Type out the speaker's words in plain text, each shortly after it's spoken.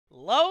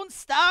Lone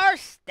Star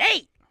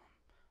State.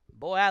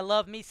 Boy, I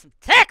love me some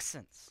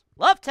Texans.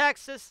 Love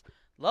Texas.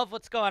 Love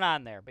what's going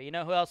on there. But you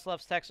know who else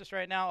loves Texas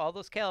right now? All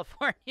those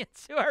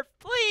Californians who are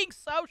fleeing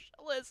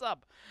socialism.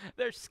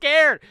 They're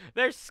scared.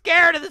 They're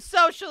scared of the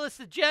socialist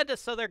agenda,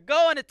 so they're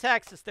going to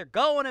Texas. They're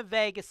going to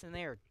Vegas, and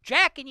they're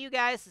jacking you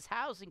guys'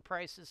 housing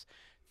prices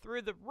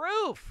through the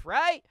roof,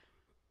 right?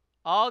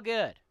 All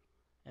good.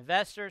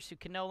 Investors who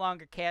can no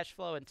longer cash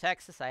flow in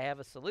Texas, I have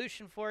a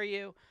solution for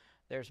you.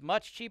 There's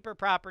much cheaper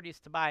properties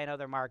to buy in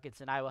other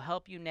markets, and I will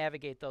help you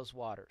navigate those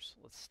waters.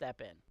 Let's step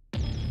in.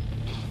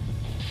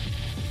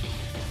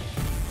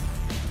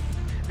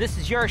 This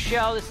is your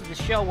show. This is the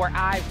show where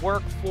I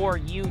work for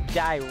you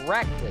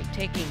directly,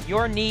 taking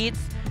your needs.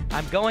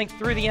 I'm going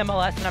through the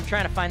MLS, and I'm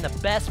trying to find the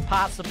best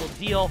possible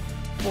deal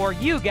for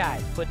you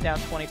guys. Put down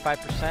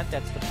 25%.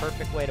 That's the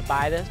perfect way to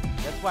buy this.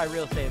 That's why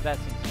real estate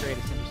investing is the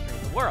greatest industry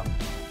in the world.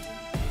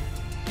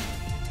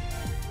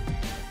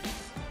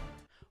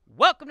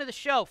 Welcome to the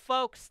show,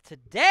 folks.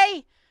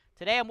 Today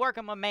I'm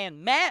working with my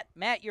man, Matt.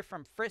 Matt, you're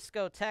from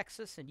Frisco,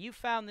 Texas, and you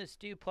found this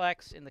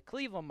duplex in the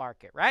Cleveland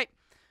market, right?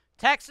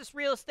 Texas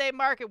real estate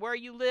market, where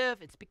you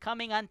live, it's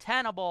becoming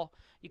untenable.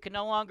 You can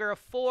no longer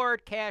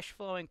afford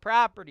cash-flowing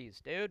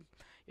properties, dude.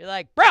 You're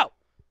like, bro,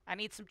 I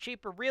need some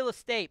cheaper real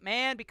estate,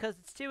 man, because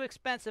it's too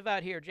expensive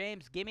out here,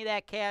 James. Give me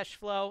that cash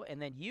flow.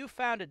 And then you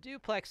found a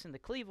duplex in the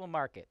Cleveland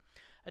market.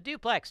 A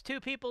duplex, 2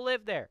 people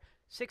live there,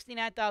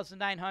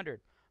 $69,900.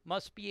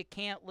 Must be a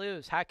can't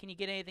lose. How can you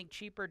get anything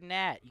cheaper than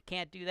that? You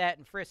can't do that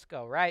in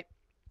Frisco, right?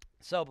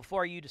 So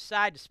before you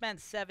decide to spend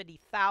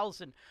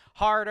 $70,000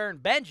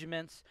 hard-earned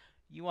Benjamins,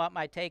 you want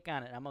my take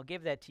on it. I'm going to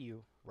give that to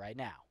you right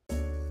now.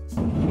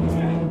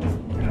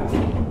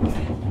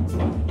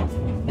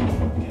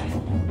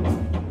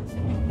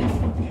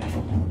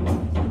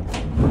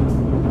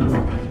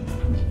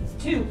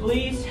 2,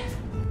 please.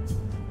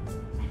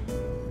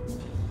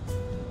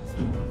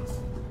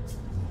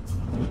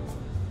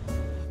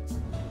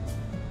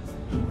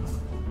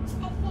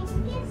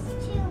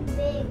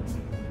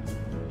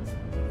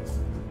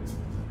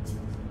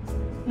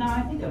 No,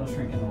 I think it'll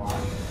shrink in the water.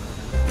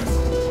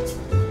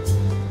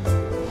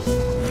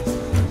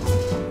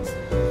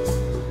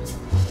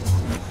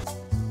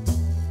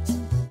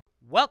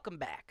 Welcome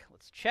back.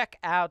 Let's check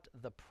out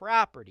the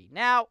property.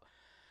 Now,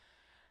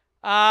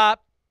 I'm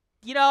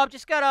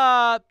just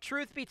gonna,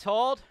 truth be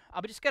told,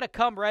 I'm just gonna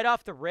come right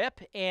off the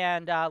rip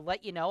and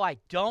let you know I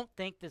don't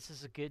think this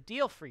is a good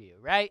deal for you,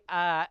 right?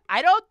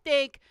 I don't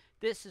think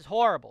this is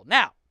horrible.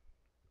 Now,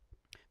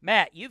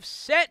 Matt, you've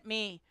sent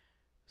me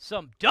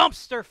some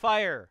dumpster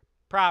fire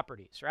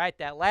properties, right?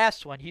 That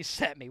last one you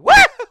sent me. Woo!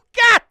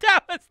 God,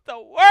 that was the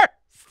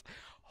worst.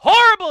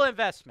 Horrible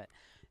investment.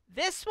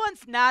 This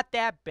one's not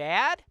that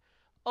bad,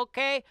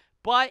 okay?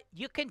 But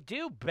you can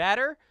do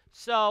better.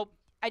 So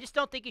I just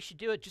don't think you should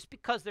do it just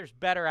because there's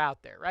better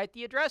out there, right?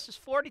 The address is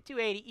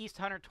 4280 East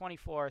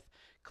 124th,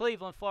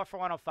 Cleveland,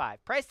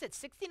 44105. Priced at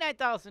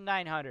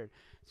 $69,900.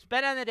 It's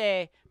been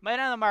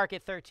on the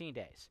market 13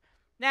 days.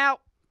 Now,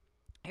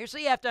 here's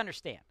what you have to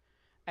understand.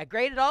 I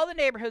graded all the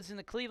neighborhoods in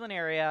the Cleveland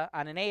area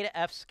on an A to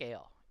F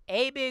scale.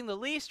 A being the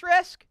least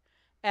risk,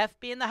 F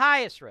being the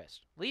highest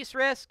risk. Least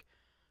risk,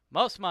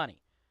 most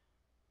money.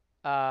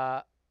 Did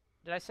I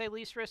say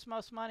least risk,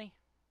 most money?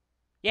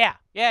 Yeah.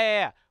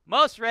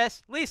 Most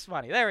risk, least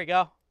money. There we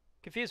go.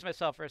 Confused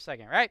myself for a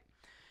second, right?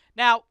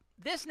 Now,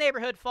 this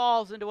neighborhood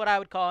falls into what I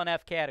would call an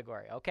F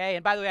category, okay?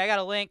 And by the way, I got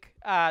a link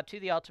to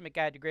the Ultimate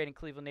Guide to Grading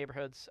Cleveland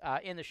Neighborhoods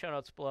in the show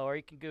notes below, or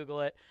you can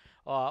Google it.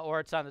 Or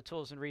it's on the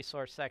tools and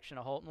resource section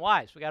of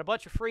HoltonWise. We got a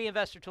bunch of free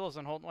investor tools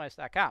on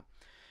HoltonWise.com.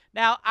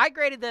 Now, I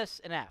graded this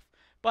an F,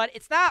 but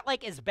it's not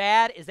like as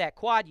bad as that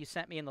quad you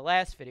sent me in the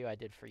last video I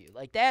did for you.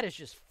 Like, that is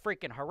just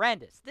freaking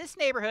horrendous. This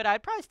neighborhood,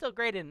 I'd probably still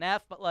grade it an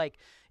F, but like,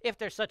 if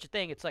there's such a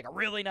thing, it's like a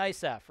really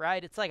nice F,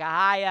 right? It's like a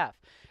high F.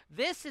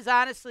 This is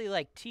honestly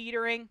like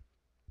teetering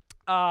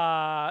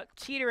right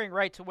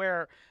to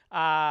where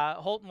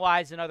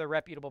HoltonWise and other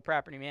reputable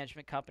property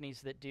management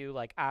companies that do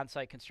like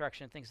on-site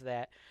construction and things of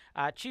that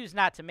choose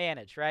not to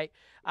manage, right?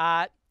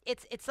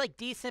 It's like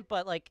decent,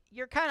 but like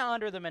you're kind of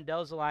under the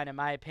Mendoza line, in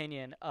my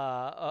opinion,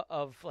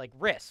 of like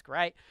risk,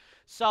 right?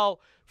 So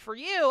for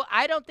you,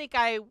 I don't think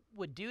I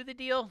would do the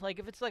deal. Like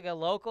if it's like a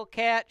local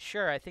cat,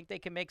 sure, I think they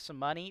can make some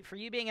money. For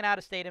you being an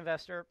out-of-state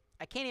investor,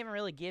 I can't even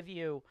really give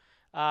you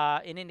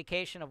an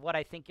indication of what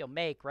I think you'll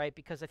make, right?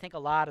 Because I think a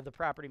lot of the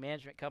property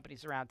management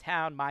companies around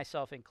town,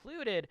 myself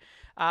included,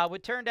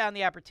 would turn down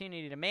the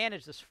opportunity to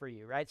manage this for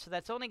you, right? So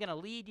that's only going to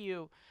lead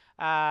you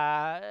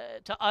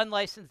to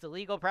unlicensed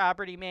illegal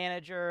property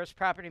managers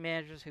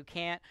who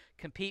can't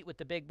compete with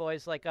the big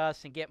boys like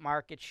us and get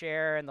market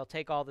share, and they'll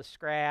take all the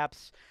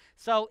scraps.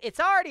 So it's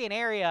already an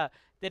area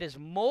that is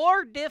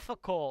more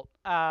difficult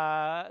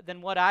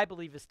than what I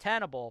believe is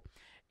tenable.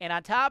 And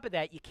on top of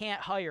that, you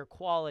can't hire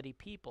quality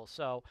people.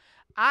 So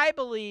I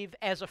believe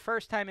as a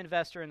first-time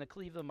investor in the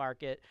Cleveland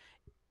market,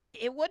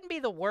 it wouldn't be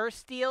the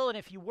worst deal. And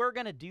if you were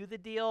going to do the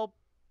deal,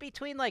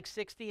 between like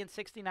 60 and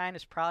 69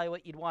 is probably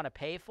what you'd want to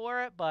pay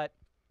for it. But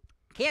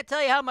Can't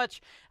tell you how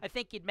much I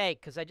think you'd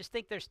make because I just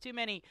think there's too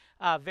many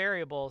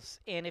variables.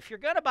 And if you're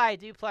going to buy a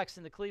duplex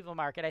in the Cleveland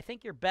market, I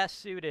think you're best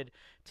suited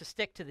to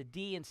stick to the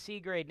D and C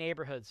grade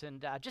neighborhoods.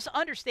 And just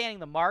understanding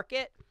the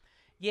market,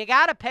 you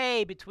got to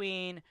pay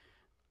between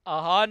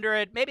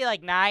 100, maybe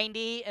like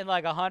 90 and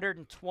like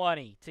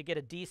 120 to get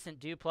a decent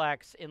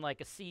duplex in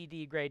like a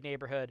CD grade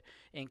neighborhood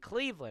in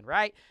Cleveland,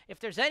 right? If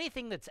there's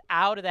anything that's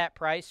out of that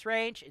price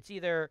range, it's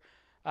either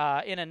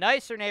in a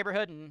nicer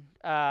neighborhood and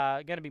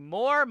going to be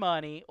more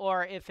money,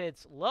 or if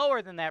it's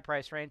lower than that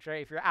price range,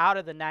 right? If you're out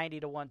of the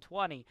 90 to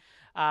 120,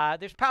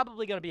 there's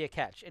probably going to be a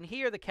catch. And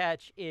here the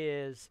catch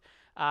is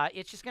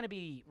it's just going to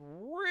be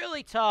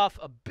really tough,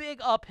 a big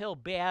uphill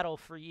battle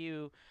for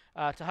you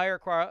to hire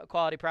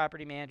quality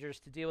property managers,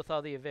 to deal with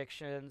all the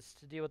evictions,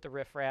 to deal with the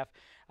riffraff,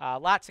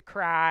 lots of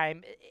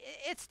crime.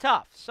 It's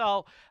tough.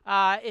 So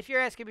if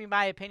you're asking me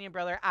my opinion,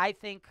 brother, I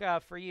think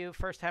for you,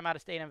 first-time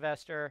out-of-state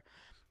investor,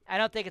 I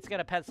don't think it's going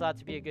to pencil out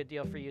to be a good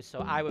deal for you, so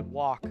I would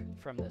walk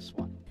from this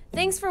one.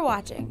 Thanks for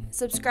watching.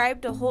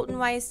 Subscribe to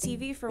HoltonWise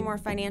TV for more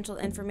financial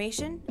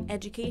information,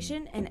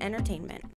 education, and entertainment.